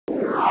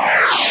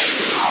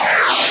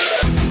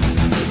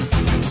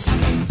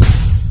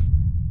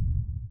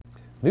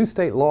New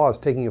state laws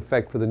taking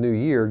effect for the new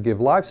year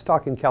give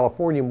livestock in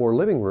California more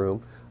living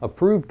room,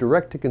 approve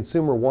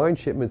direct-to-consumer wine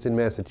shipments in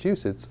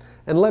Massachusetts,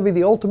 and levy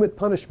the ultimate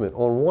punishment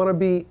on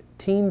wannabe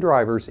teen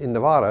drivers in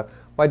Nevada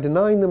by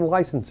denying them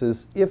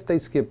licenses if they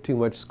skip too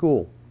much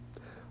school.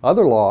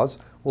 Other laws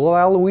will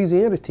allow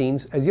Louisiana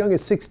teens as young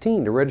as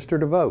 16 to register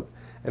to vote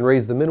and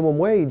raise the minimum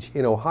wage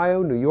in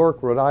Ohio, New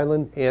York, Rhode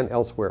Island, and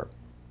elsewhere.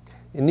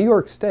 In New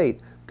York State,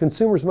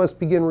 consumers must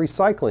begin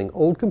recycling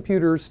old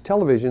computers,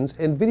 televisions,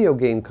 and video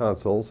game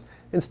consoles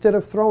instead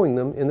of throwing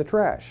them in the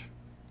trash.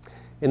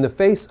 In the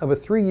face of a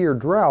 3-year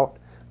drought,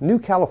 new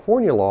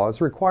California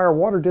laws require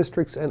water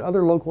districts and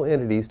other local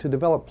entities to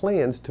develop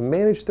plans to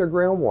manage their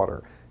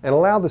groundwater and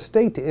allow the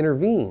state to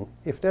intervene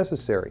if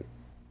necessary.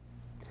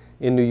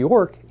 In New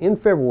York, in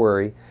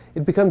February,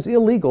 it becomes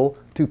illegal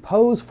to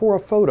pose for a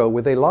photo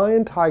with a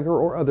lion, tiger,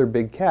 or other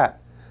big cat.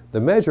 The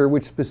measure,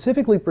 which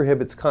specifically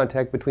prohibits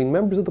contact between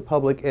members of the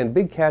public and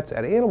big cats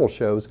at animal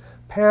shows,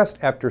 passed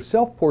after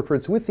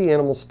self-portraits with the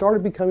animals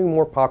started becoming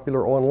more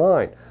popular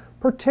online,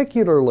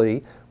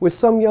 particularly with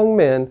some young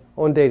men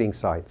on dating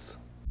sites.